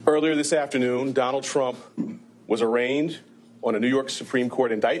Earlier this afternoon, Donald Trump was arraigned on a New York Supreme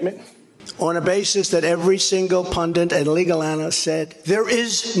Court indictment on a basis that every single pundit and legal analyst said there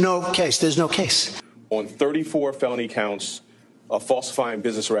is no case. There's no case. On 34 felony counts of falsifying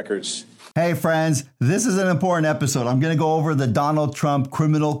business records. Hey, friends, this is an important episode. I'm going to go over the Donald Trump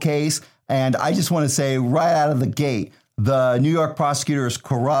criminal case. And I just want to say right out of the gate, the New York prosecutor is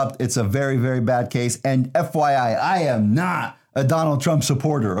corrupt. It's a very, very bad case. And FYI, I am not a Donald Trump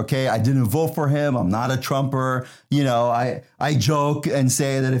supporter, okay? I didn't vote for him. I'm not a Trumper. You know, I joke and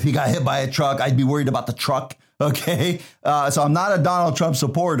say that if he got hit by a truck, I'd be worried about the truck, okay? So I'm not a Donald Trump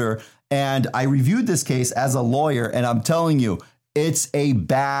supporter. And I reviewed this case as a lawyer, and I'm telling you, it's a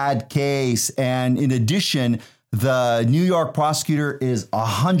bad case. And in addition, the New York prosecutor is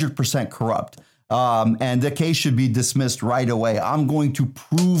 100% corrupt. And the case should be dismissed right away. I'm going to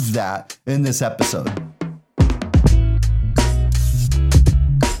prove that in this episode.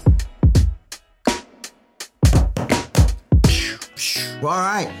 All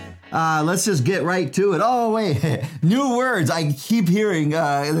right, let's just get right to it. Oh, wait, new words. I keep hearing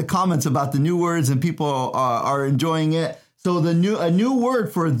the comments about the new words and people are enjoying it. So a new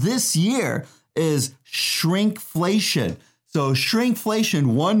word for this year is shrinkflation. So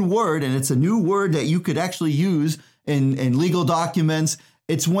shrinkflation, one word, and it's a new word that you could actually use in legal documents.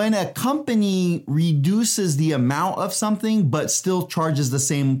 It's when a company reduces the amount of something, but still charges the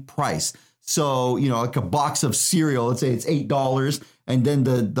same price. So, you know, like a box of cereal, let's say it's $8, and then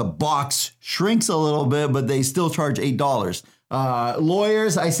the box shrinks a little bit, but they still charge $8.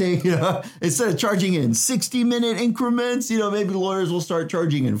 Lawyers, I say, you know, instead of charging in 60-minute increments, you know, maybe lawyers will start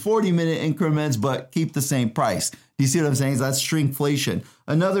charging in 40-minute increments, but keep the same price. Do you see what I'm saying? That's shrinkflation.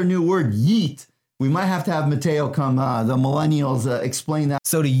 Another new word, yeet. We might have to have Mateo come, the millennials, explain that.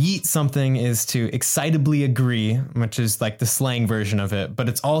 So to yeet something is to excitably agree, which is like the slang version of it, but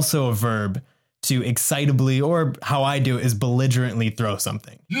it's also a verb to excitably, or how I do it is belligerently throw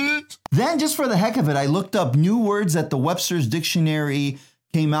something. Then just for the heck of it, I looked up new words that the Webster's Dictionary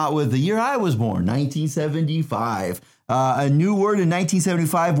came out with the year I was born, 1975. A new word in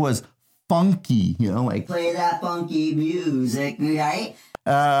 1975 was funky, you know, like play that funky music, right?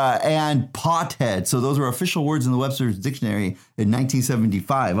 And pothead. So those were official words in the Webster's Dictionary in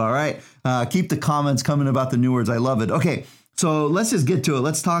 1975. All right. Keep the comments coming about the new words. I love it. Okay. So let's just get to it.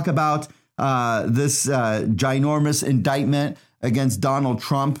 Let's talk about this ginormous indictment against Donald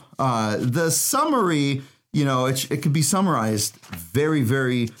Trump. The summary, you know, it could be summarized very,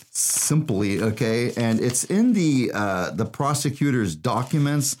 very simply. OK, and it's in the prosecutor's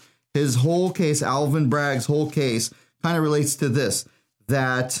documents. His whole case, Alvin Bragg's whole case, kind of relates to this,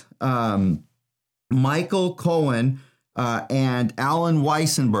 that Michael Cohen and Alan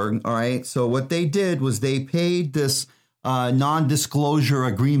Weissenberg. All right. So what they did was they paid this non-disclosure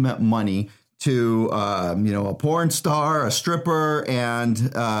agreement money to, you know, a porn star, a stripper, and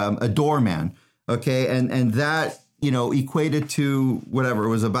a doorman. OK, and that, you know, equated to whatever it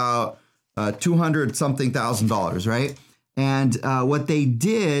was about $200,000, right? And what they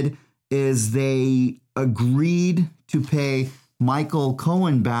did is they agreed to pay Michael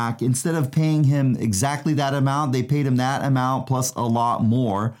Cohen back. Instead of paying him exactly that amount, they paid him that amount plus a lot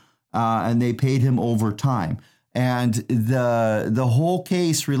more, and they paid him over time. And the whole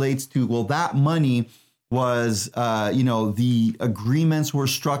case relates to, well, that money was, you know, the agreements were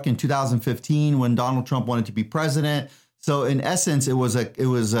struck in 2015 when Donald Trump wanted to be president. So in essence, it was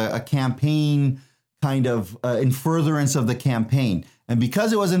a campaign kind of in furtherance of the campaign. And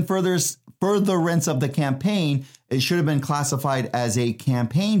because it was in furtherance of the campaign, it should have been classified as a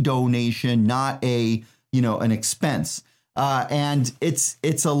campaign donation, not a, you know, an expense. And it's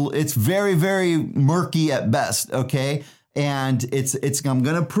very, very murky at best. OK, and I'm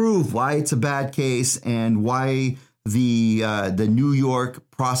going to prove why it's a bad case and why the New York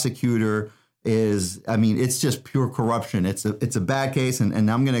prosecutor is, I mean, it's just pure corruption. It's a bad case. And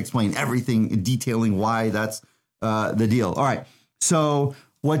I'm going to explain everything, detailing why that's the deal. All right. So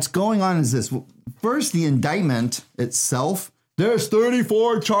what's going on is this. First, the indictment itself, there's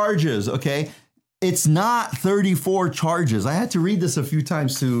 34 charges. OK, it's not 34 charges. I had to read this a few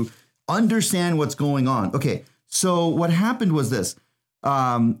times to understand what's going on. OK, so what happened was this.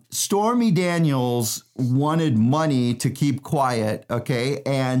 Stormy Daniels wanted money to keep quiet. OK,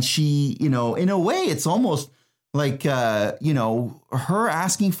 and she, you know, in a way, it's almost like, you know, her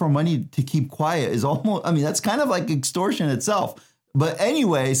asking for money to keep quiet is almost, I mean, that's kind of like extortion itself. But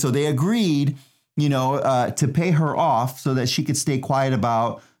anyway, so they agreed, you know, to pay her off so that she could stay quiet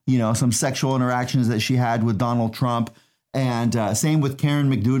about, you know, some sexual interactions that she had with Donald Trump. And same with Karen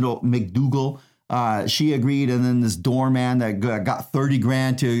McDougal. She agreed, and then this doorman that got 30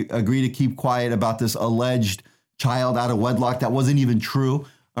 grand to agree to keep quiet about this alleged child out of wedlock that wasn't even true.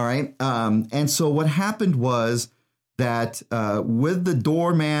 All right. And so what happened was that with the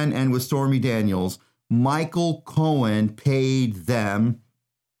doorman and with Stormy Daniels, Michael Cohen paid them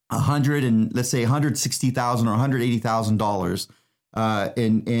 $160,000 or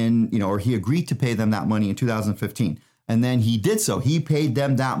 $180,000 or he agreed to pay them that money in 2015. And then he did so. He paid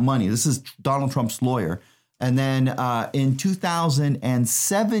them that money. This is Donald Trump's lawyer. And then in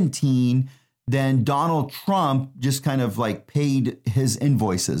 2017, then Donald Trump just kind of like paid his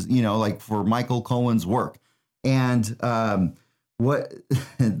invoices, like for Michael Cohen's work. And what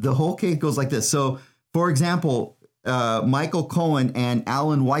the whole case goes like this. So, for example, Michael Cohen and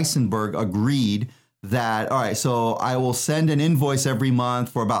Alan Weissenberg agreed that, all right, so I will send an invoice every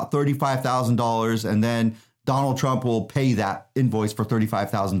month for about $35,000, and then Donald Trump will pay that invoice for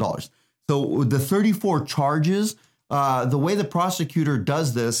 $35,000. So the 34 charges, the way the prosecutor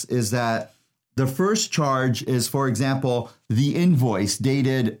does this is that the first charge is, for example, the invoice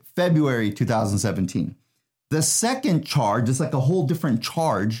dated February 2017. The second charge, it's like a whole different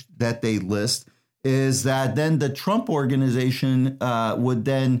charge that they list, is that then the Trump organization would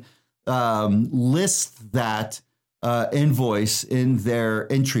then list that invoice in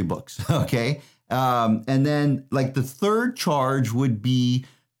their entry books. Okay. And then like the third charge would be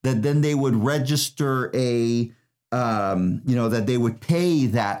that then they would register that they would pay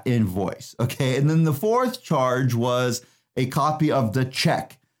that invoice. Okay. And then the fourth charge was a copy of the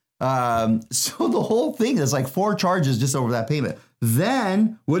check. So the whole thing is like 4 charges just over that payment.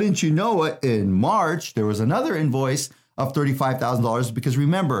 Then, wouldn't you know it, in March, there was another invoice of $35,000 because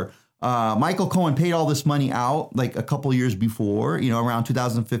remember, Michael Cohen paid all this money out like a couple years before, around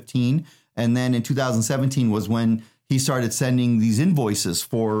 2015. And then in 2017 was when he started sending these invoices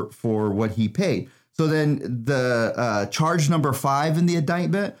for what he paid. So then the charge number 5 in the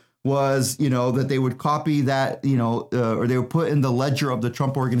indictment was, that they would copy that, or they would put in the ledger of the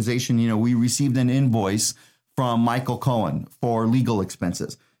Trump organization, we received an invoice from Michael Cohen for legal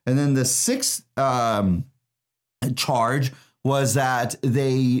expenses. And then the 6th charge was that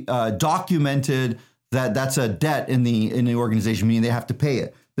they documented that that's a debt in the organization, meaning they have to pay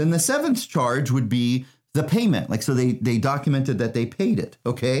it. Then the 7th charge would be the payment. Like, so they documented that they paid it.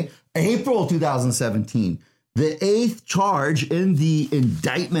 Okay. April 2017. The 8th charge in the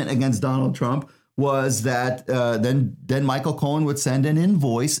indictment against Donald Trump was that then Michael Cohen would send an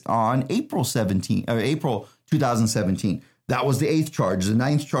invoice on April 2017. That was the 8th charge. The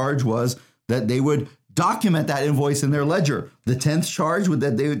 9th charge was that they would document that invoice in their ledger. The 10th charge was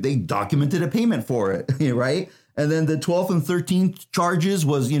that they documented a payment for it, right? And then the 12th and 13th charges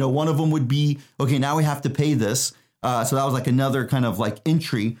was, one of them would be, okay, now we have to pay this. So that was like another kind of like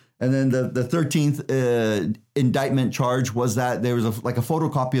entry. And then the 13th indictment charge was that there was a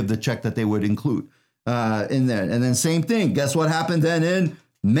photocopy of the check that they would include in there. And then same thing. Guess what happened then in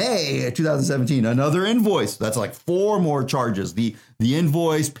May 2017? Another invoice. That's like 4 more charges. The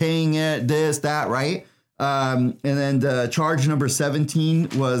invoice, paying it, this, that, right? And then the charge number 17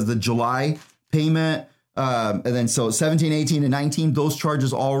 was the July payment. And then so 17, 18, and 19, those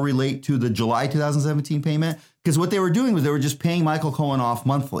charges all relate to the July 2017 payment. Because what they were doing was they were just paying Michael Cohen off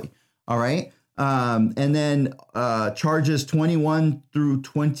monthly. All right. And then charges 21 through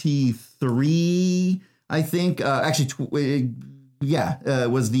 23, I think. Was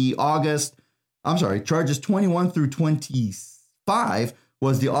the August. I'm sorry. Charges 21 through 25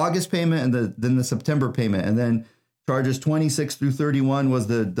 was the August payment, and then the September payment. And then charges 26 through 31 was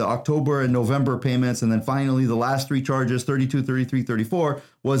the October and November payments. And then finally, the last 3 charges, 32, 33, 34,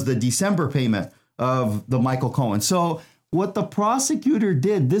 was the December payment of the Michael Cohen. So what the prosecutor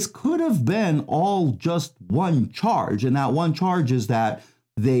did, this could have been all just one charge. And that one charge is that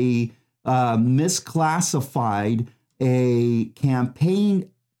they misclassified a campaign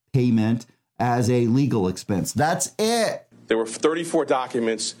payment as a legal expense. That's it. There were 34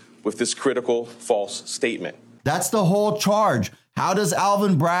 documents with this critical false statement. That's the whole charge. How does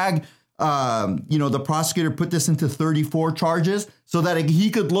Alvin Bragg, the prosecutor, put this into 34 charges so that he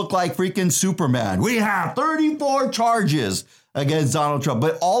could look like freaking Superman? We have 34 charges against Donald Trump,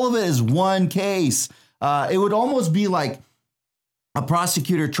 but all of it is one case. It would almost be like a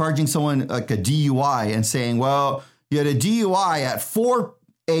prosecutor charging someone like a DUI and saying, well, you had a DUI at 4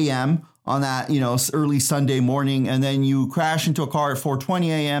 a.m. on that, early Sunday morning, and then you crash into a car at 4:20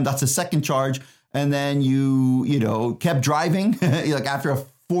 a.m. That's a second charge. And then you kept driving like after a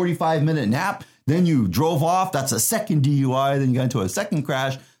 45-minute nap. Then you drove off. That's a second DUI. Then you got into a second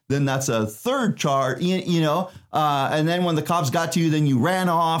crash. then that's a third charge, and then when the cops got to you, then you ran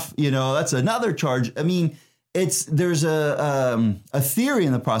off, that's another charge. I mean, there's a theory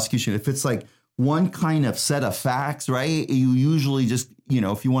in the prosecution. If it's like one kind of set of facts, right? You usually just,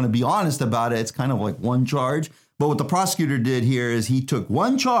 if you want to be honest about it, it's kind of like one charge. But what the prosecutor did here is he took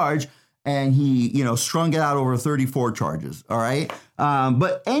one charge and he, strung it out over 34 charges. All right.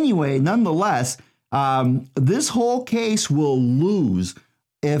 But anyway, nonetheless, this whole case will lose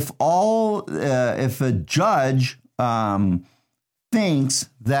if a judge thinks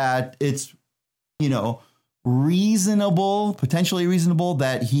that it's, potentially reasonable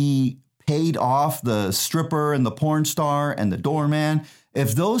that he paid off the stripper and the porn star and the doorman.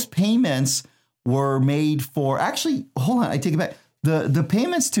 If those payments were made for, actually, hold on, I take it back. The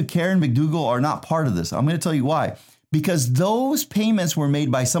payments to Karen McDougal are not part of this. I'm going to tell you why. Because those payments were made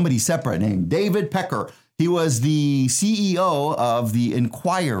by somebody separate named David Pecker. He was the CEO of the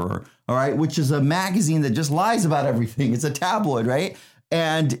Inquirer, all right, which is a magazine that just lies about everything. It's a tabloid, right?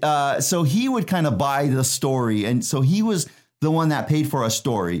 And so he would kind of buy the story. And so he was the one that paid for a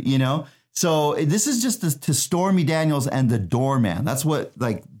story, So this is just to Stormy Daniels and the doorman. That's what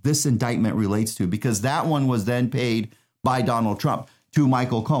this indictment relates to, because that one was then paid by Donald Trump to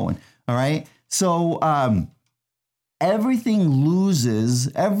Michael Cohen. All right. So everything loses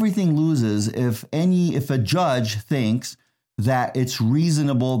if a judge thinks that it's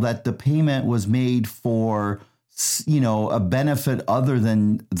reasonable that the payment was made for, a benefit other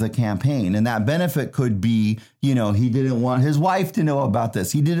than the campaign. And that benefit could be, he didn't want his wife to know about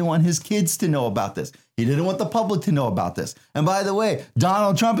this. He didn't want his kids to know about this. He didn't want the public to know about this. And by the way,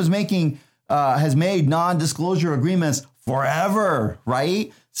 Donald Trump has made non-disclosure agreements forever,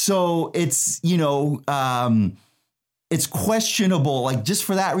 right? So it's, it's questionable, just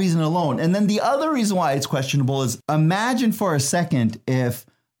for that reason alone. And then the other reason why it's questionable is, imagine for a second if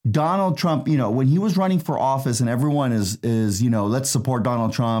Donald Trump, when he was running for office and everyone is, let's support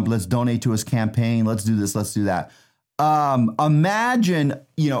Donald Trump, let's donate to his campaign, let's do this, let's do that. Imagine,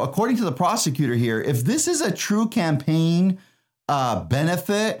 according to the prosecutor here, if this is a true campaign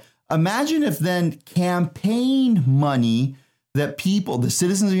benefit, imagine if then campaign money that the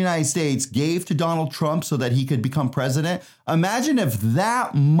citizens of the United States gave to Donald Trump so that he could become president. Imagine if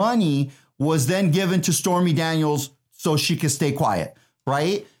that money was then given to Stormy Daniels so she could stay quiet,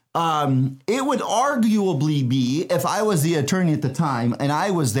 right? It would arguably be, if I was the attorney at the time and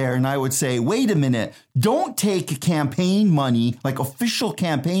I was there, and I would say, wait a minute, don't take campaign money, like official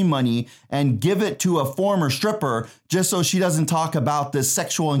campaign money, and give it to a former stripper just so she doesn't talk about this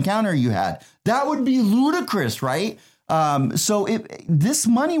sexual encounter you had. That would be ludicrous, right? So this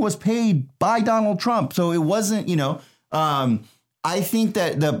money was paid by Donald Trump. So it wasn't, I think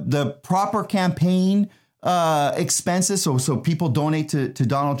that the proper campaign expenses, so people donate to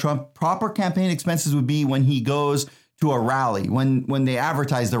Donald Trump, proper campaign expenses would be when he goes to a rally, when they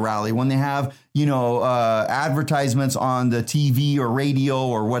advertise the rally, when they have, advertisements on the TV or radio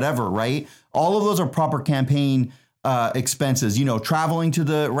or whatever, right? All of those are proper campaign expenses, traveling to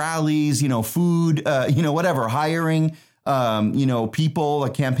the rallies, food, whatever, hiring, people,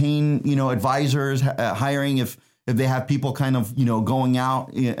 like campaign, advisors, hiring if they have people kind of, going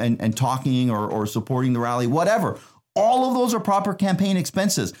out and talking or supporting the rally, whatever. All of those are proper campaign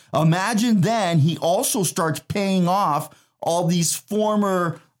expenses. Imagine then he also starts paying off all these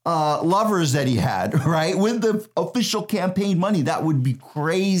former lovers that he had, right, with the official campaign money. That would be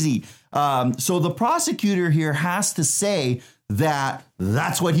crazy. So the prosecutor here has to say that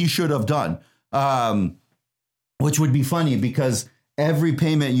that's what he should have done, which would be funny because every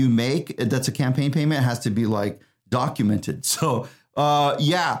payment you make that's a campaign payment has to be documented. So,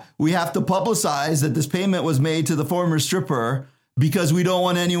 we have to publicize that this payment was made to the former stripper because we don't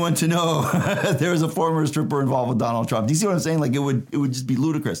want anyone to know there's a former stripper involved with Donald Trump. Do you see what I'm saying? It would just be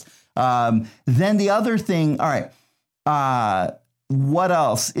ludicrous. Then the other thing, all right, what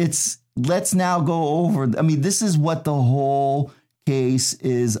else? Let's now go over. This is what the whole case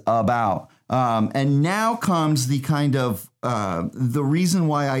is about. And now comes the kind of the reason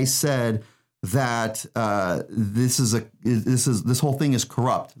why I said that this whole thing is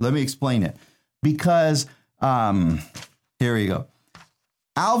corrupt. Let me explain it. Because here we go.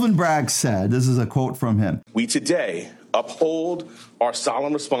 Alvin Bragg said, this is a quote from him. We today uphold our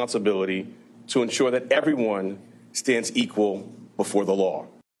solemn responsibility to ensure that everyone stands equal before the law.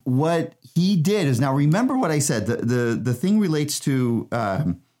 What he did is, now remember what I said, the thing relates to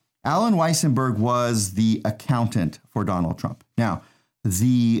Alan Weissenberg was the accountant for Donald Trump. Now,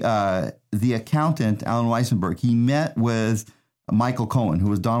 the accountant, Alan Weissenberg, he met with Michael Cohen, who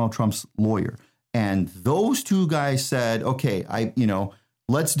was Donald Trump's lawyer. And those two guys said, okay,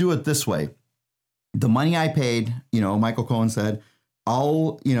 let's do it this way. The money I paid, Michael Cohen said,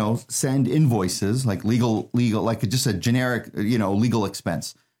 I'll, send invoices like legal, like just a generic, legal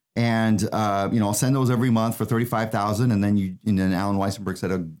expense. And, I'll send those every month for $35,000. And then Alan Weissenberg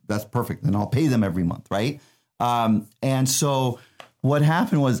said, oh, that's perfect. Then I'll pay them every month. Right. And so what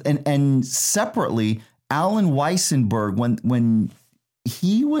happened was, and separately, Alan Weissenberg, when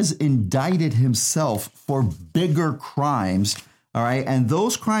he was indicted himself for bigger crimes. All right. And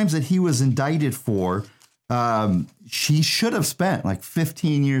those crimes that he was indicted for, she should have spent like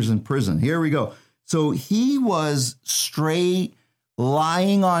 15 years in prison. Here we go. So he was straight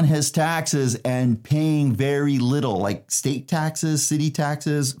lying on his taxes and paying very little, like state taxes, city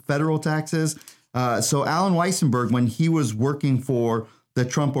taxes, federal taxes. So Alan Weissenberg, when he was working for the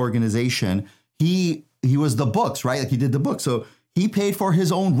Trump organization, he was the books, right? Like he did the books. So he paid for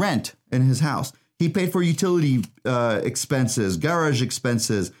his own rent in his house. He paid for utility expenses, garage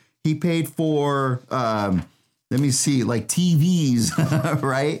expenses. He paid for, like TVs,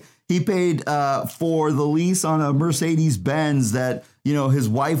 right? He paid for the lease on a Mercedes Benz that, his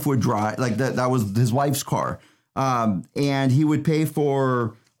wife would drive, like that was his wife's car. And he would pay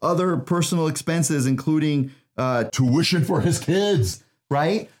for other personal expenses, including tuition for his kids,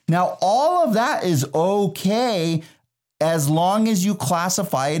 right? Now, all of that is okay as long as you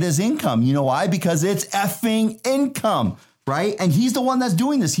classify it as income. You know why? Because it's effing income, right? And he's the one that's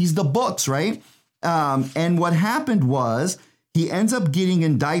doing this. He's the books, right? And what happened was he ends up getting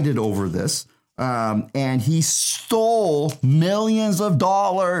indicted over this. And he stole millions of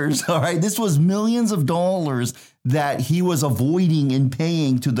dollars. All right. This was millions of dollars that he was avoiding in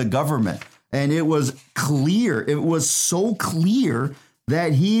paying to the government. And it was clear. It was so clear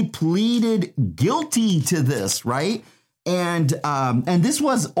that he pleaded guilty to this, right? And this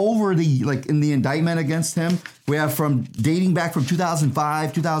was over in the indictment against him. We have from dating back from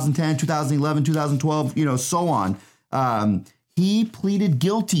 2005, 2010, 2011, 2012, so on. He pleaded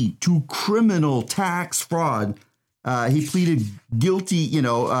guilty to criminal tax fraud. He pleaded guilty,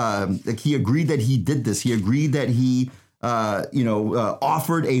 like he agreed that he did this. He agreed that he,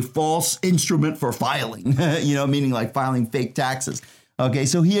 offered a false instrument for filing, meaning like filing fake taxes. Okay,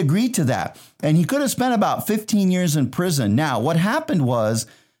 so he agreed to that, and he could have spent about 15 years in prison. Now, what happened was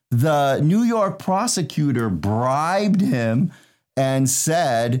the New York prosecutor bribed him and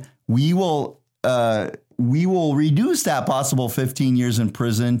said, we will reduce that possible 15 years in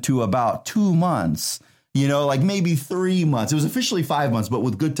prison to about 2 months, like maybe 3 months. It was officially 5 months, but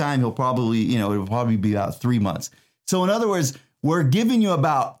with good time, he'll probably, it'll probably be about 3 months. So in other words, we're giving you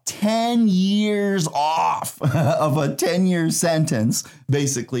about 10 years off of a 10-year sentence,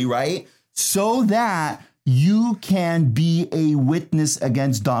 basically, right? So that you can be a witness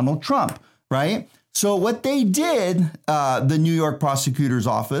against Donald Trump, right? So what they did, the New York prosecutor's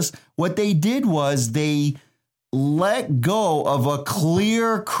office, what they did was they let go of a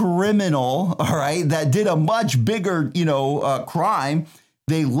clear criminal, all right, that did a much bigger, crime.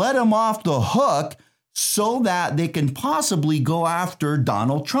 They let him off the hook so that they can possibly go after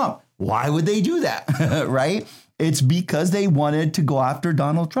Donald Trump. Why would they do that, right? It's because they wanted to go after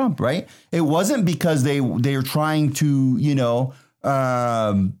Donald Trump, right? It wasn't because they were trying to,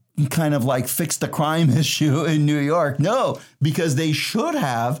 kind of like fix the crime issue in New York. No, because they should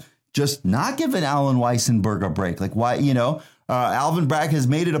have just not given Alan Weissenberg a break. Like why, Alvin Bragg has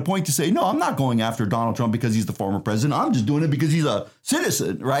made it a point to say, no, I'm not going after Donald Trump because he's the former president. I'm just doing it because he's a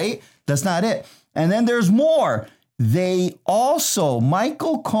citizen, right? That's not it. And then there's more. They also,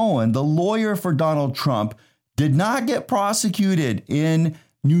 Michael Cohen, the lawyer for Donald Trump, did not get prosecuted in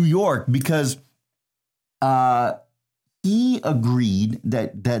New York because he agreed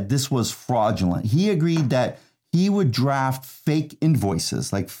that this was fraudulent. He agreed that he would draft fake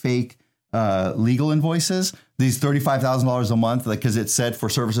invoices, like fake legal invoices, these $35,000 a month, because it said for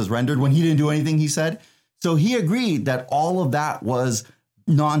services rendered when he didn't do anything, he said. So he agreed that all of that was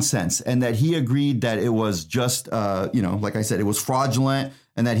nonsense, and that he agreed that it was just, like I said, it was fraudulent,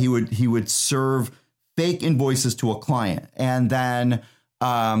 and that he would serve fake invoices to a client. And then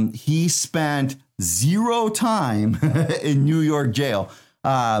he spent 0 time in New York jail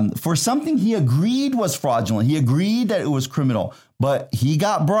for something he agreed was fraudulent. He agreed that it was criminal, but he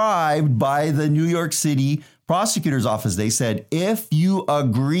got bribed by the New York City prosecutor's office. They said, if you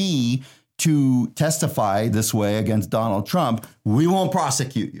agree to testify this way against Donald Trump, we won't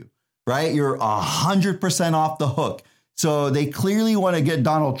prosecute you, right? You're 100% off the hook. So they clearly want to get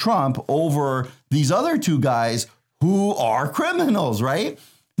Donald Trump over these other 2 guys who are criminals, right?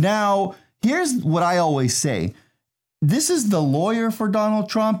 Now, here's what I always say. this is the lawyer for Donald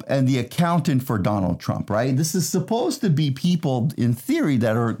Trump and the accountant for Donald Trump, right? This is supposed to be people in theory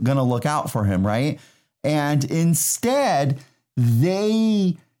that are going to look out for him, right? And instead,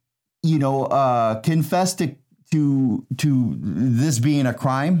 they, confessed to this being a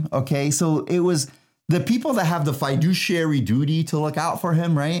crime. Okay, so it was the people that have the fiduciary duty to look out for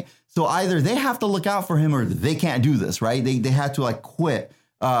him, right? So either they have to look out for him or they can't do this, right? They had to like quit,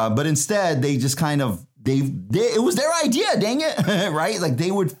 but instead they just kind of it was their idea, dang it, right? Like they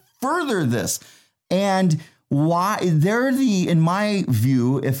would further this, and why in my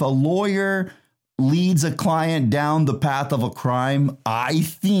view, if a lawyer leads a client down the path of a crime, I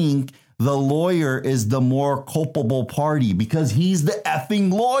think the lawyer is the more culpable party because he's the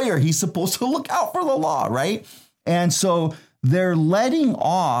effing lawyer. He's supposed to look out for the law, right? And so they're letting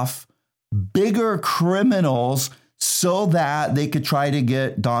off bigger criminals so that they could try to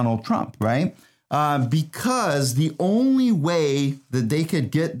get Donald Trump, right? Because the only way that they could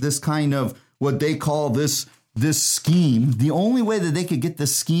get this kind of what they call this scheme, the only way that they could get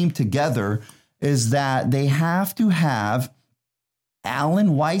this scheme together is that they have to have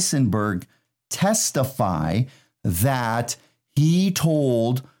Alan Weissenberg testify that he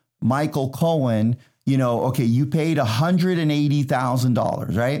told Michael Cohen, okay, you paid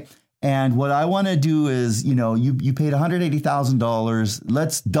 $180,000, right? And what I want to do is, you paid $180,000.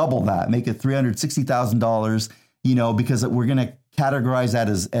 Let's double that, make it $360,000, because we're going to categorize that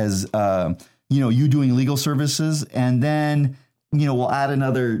as you doing legal services. And then, we'll add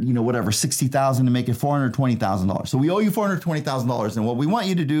another, whatever, 60,000 to make it $420,000. So we owe you $420,000. And what we want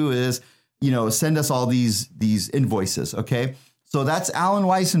you to do is, send us all these invoices. Okay. So that's Alan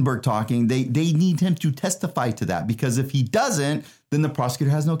Weissenberg talking. They need him to testify to that, because if he doesn't, then the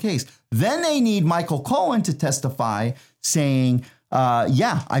prosecutor has no case. Then they need Michael Cohen to testify saying,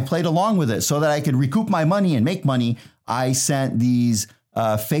 I played along with it so that I could recoup my money and make money. I sent these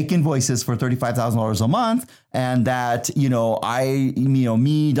fake invoices for $35,000 a month. And that,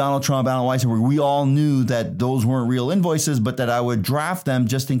 me, Donald Trump, Alan Weissenberg, we all knew that those weren't real invoices, but that I would draft them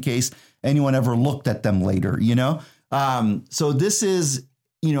just in case anyone ever looked at them later, So this is,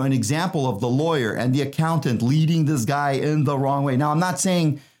 an example of the lawyer and the accountant leading this guy in the wrong way. Now, I'm not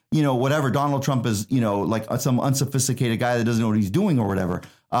saying, whatever, Donald Trump is, like some unsophisticated guy that doesn't know what he's doing or whatever.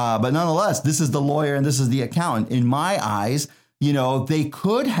 But nonetheless, this is the lawyer and this is the accountant. In my eyes, they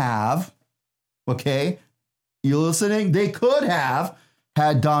could have, okay, you listening? They could have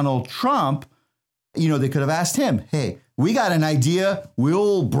had Donald Trump, they could have asked him, hey, we got an idea.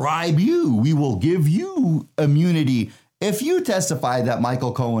 We'll bribe you. We will give you immunity if you testify that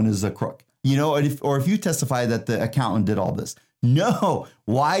Michael Cohen is a crook, or if you testify that the accountant did all this. No.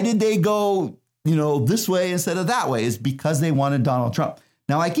 Why did they go, this way instead of that way? Is because they wanted Donald Trump.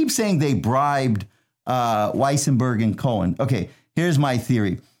 Now, I keep saying they bribed Weissenberg and Cohen. Okay, here's my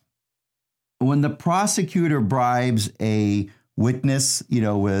theory. When the prosecutor bribes a witness,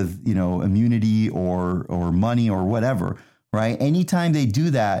 with, immunity or money or whatever, right? Anytime they do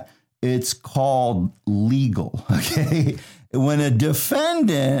that, it's called legal. Okay. When a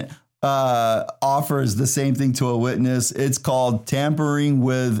defendant offers the same thing to a witness, it's called tampering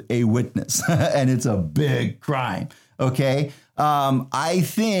with a witness, and it's a big crime. Okay. I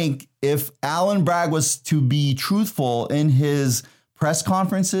think if Alan Bragg was to be truthful in his press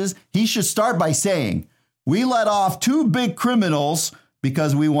conferences, he should start by saying, we let off two big criminals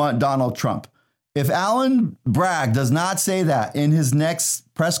because we want Donald Trump. If Alan Bragg does not say that in his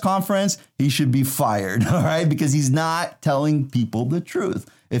next press conference, he should be fired, all right? Because he's not telling people the truth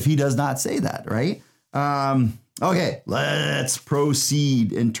if he does not say that, right? Okay, let's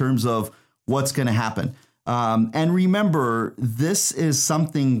proceed in terms of what's going to happen. And remember, this is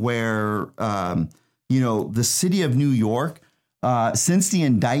something where, the city of New York, since the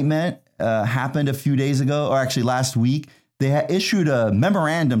indictment happened a few days ago, or actually last week, they had issued a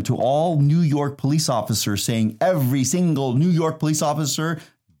memorandum to all New York police officers saying every single New York police officer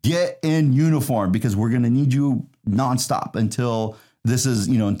get in uniform because we're going to need you nonstop until this is,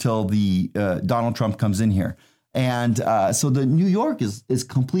 until the Donald Trump comes in here. And so the New York is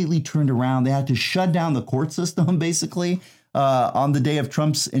completely turned around. They had to shut down the court system basically on the day of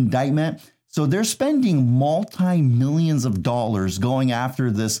Trump's indictment. So they're spending multi-millions of dollars going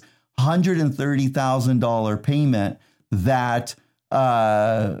after this $130,000 payment that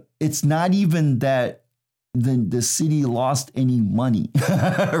it's not even that the city lost any money,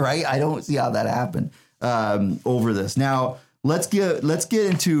 right? I don't see how that happened over this. Now, let's get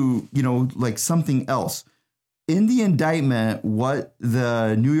into, like something else. In the indictment, what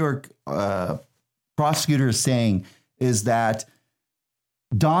the New York prosecutor is saying is that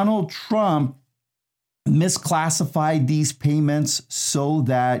Donald Trump misclassified these payments so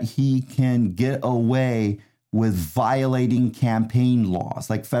that he can get away with violating campaign laws,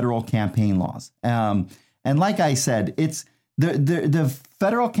 like federal campaign laws. And like I said, it's the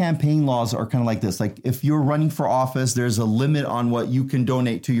federal campaign laws are kind of like this. Like if you're running for office, there's a limit on what you can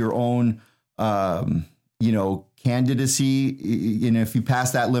donate to your own, candidacy. And if you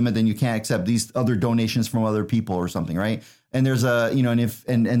pass that limit, then you can't accept these other donations from other people or something, right? And there's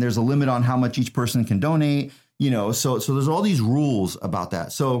and there's a limit on how much each person can donate, so there's all these rules about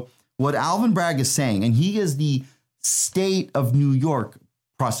that. So what Alvin Bragg is saying, and he is the state of New York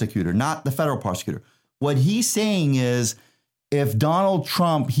prosecutor, not the federal prosecutor. What he's saying is if Donald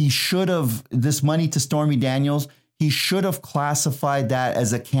Trump, he should have this money to Stormy Daniels, he should have classified that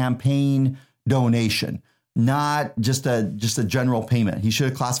as a campaign donation, not just a general payment. He should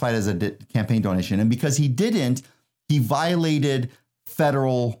have classified it as a campaign donation. And because he didn't, he violated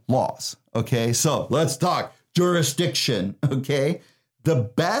federal laws. Okay, so let's talk jurisdiction. Okay, the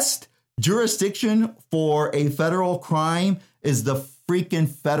best jurisdiction for a federal crime is the freaking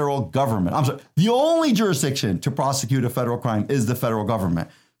federal government. I'm sorry, the only jurisdiction to prosecute a federal crime is the federal government.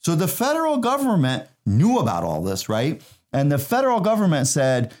 So the federal government knew about all this, right? And the federal government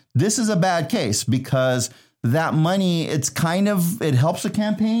said, this is a bad case because that money, it helps a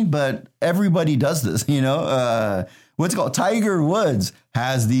campaign, but everybody does this, what's it called? Tiger Woods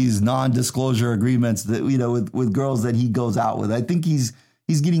has these non-disclosure agreements that, with girls that he goes out with. I think he's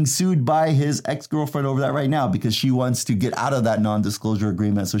getting sued by his ex-girlfriend over that right now because she wants to get out of that non-disclosure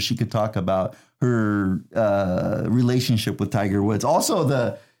agreement so she could talk about her relationship with Tiger Woods. Also,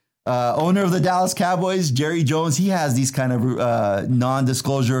 the owner of the Dallas Cowboys, Jerry Jones, he has these kind of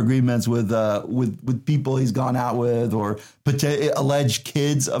non-disclosure agreements with people he's gone out with or alleged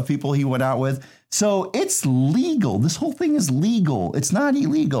kids of people he went out with. So it's legal. This whole thing is legal. It's not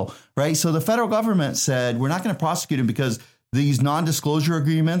illegal, right? So the federal government said, we're not going to prosecute him because these non-disclosure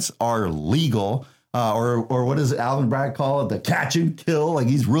agreements are legal, or what does Alvin Bragg call it? The catch and kill. Like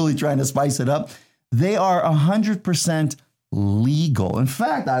he's really trying to spice it up. They are 100% legal. In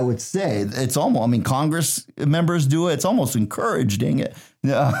fact, I would say it's almost, Congress members do it. It's almost encouraged, dang it.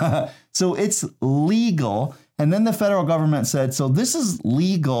 So it's legal. And then the federal government said, so this is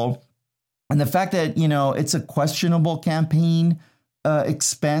legal. And the fact that, it's a questionable campaign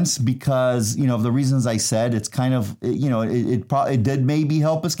expense because, of the reasons I said, it's kind of, it did maybe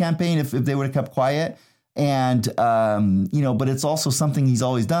help his campaign if they would have kept quiet. And, but it's also something he's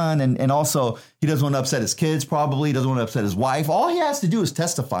always done. And also he doesn't want to upset his kids, probably. He doesn't want to upset his wife. All he has to do is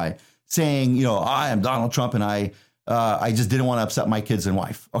testify saying, I am Donald Trump and I just didn't want to upset my kids and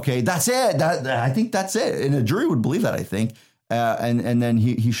wife. Okay, that's it. I think that's it. And a jury would believe that, I think. And then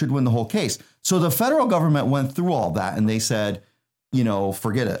he should win the whole case. So the federal government went through all that and they said,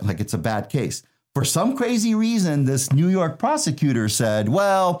 forget it. Like it's a bad case. For some crazy reason, this New York prosecutor said,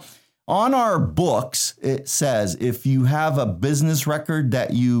 well, on our books, it says if you have a business record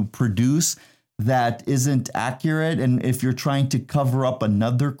that you produce that isn't accurate, and if you're trying to cover up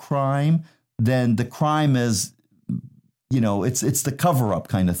another crime, then the crime is, it's the cover up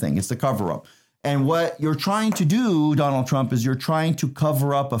kind of thing. It's the cover up. And what you're trying to do, Donald Trump, is you're trying to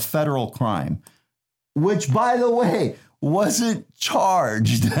cover up a federal crime, which, by the way, wasn't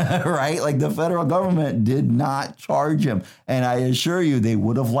charged, right? Like the federal government did not charge him. And I assure you, they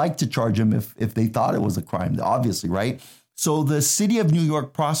would have liked to charge him if they thought it was a crime, obviously, right? So the city of New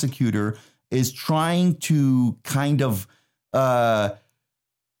York prosecutor is trying to kind of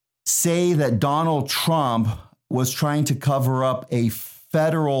say that Donald Trump was trying to cover up a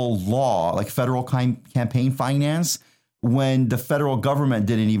federal law, like federal campaign finance, when the federal government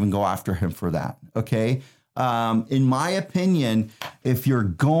didn't even go after him for that, okay? In my opinion, if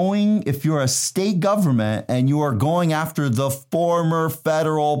you're a state government and you are going after the former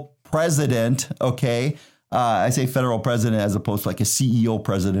federal president, okay, I say federal president as opposed to like a CEO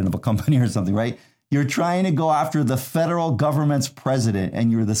president of a company or something, right? You're trying to go after the federal government's president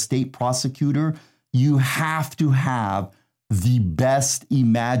and you're the state prosecutor, you have to have the best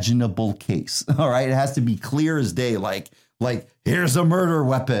imaginable case, all right? It has to be clear as day, like here's a murder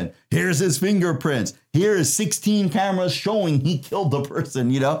weapon, here's his fingerprints, here is 16 cameras showing he killed the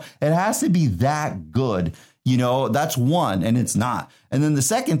person, It has to be that good, that's one, and it's not. And then the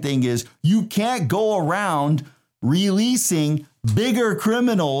second thing is you can't go around releasing bigger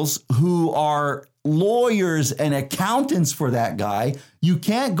criminals who are lawyers and accountants for that guy. You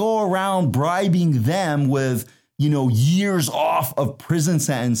can't go around bribing them with, years off of prison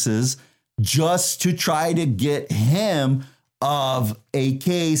sentences just to try to get him of a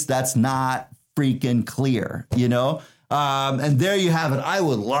case that's not freaking clear, And there you have it. I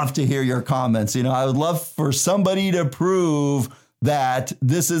would love to hear your comments. I would love for somebody to prove that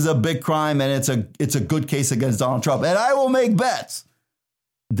this is a big crime and it's a good case against Donald Trump. And I will make bets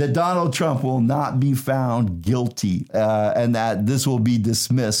that Donald Trump will not be found guilty and that this will be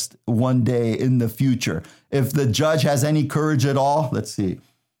dismissed one day in the future. If the judge has any courage at all, let's see,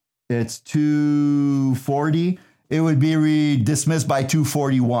 it's 240. It would be dismissed by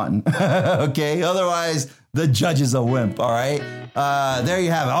 241. Okay. Otherwise, the judge is a wimp. All right. There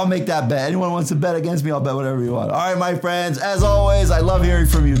you have it. I'll make that bet. Anyone wants to bet against me, I'll bet whatever you want. All right, my friends. As always, I love hearing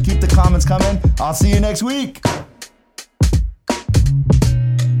from you. Keep the comments coming. I'll see you next week.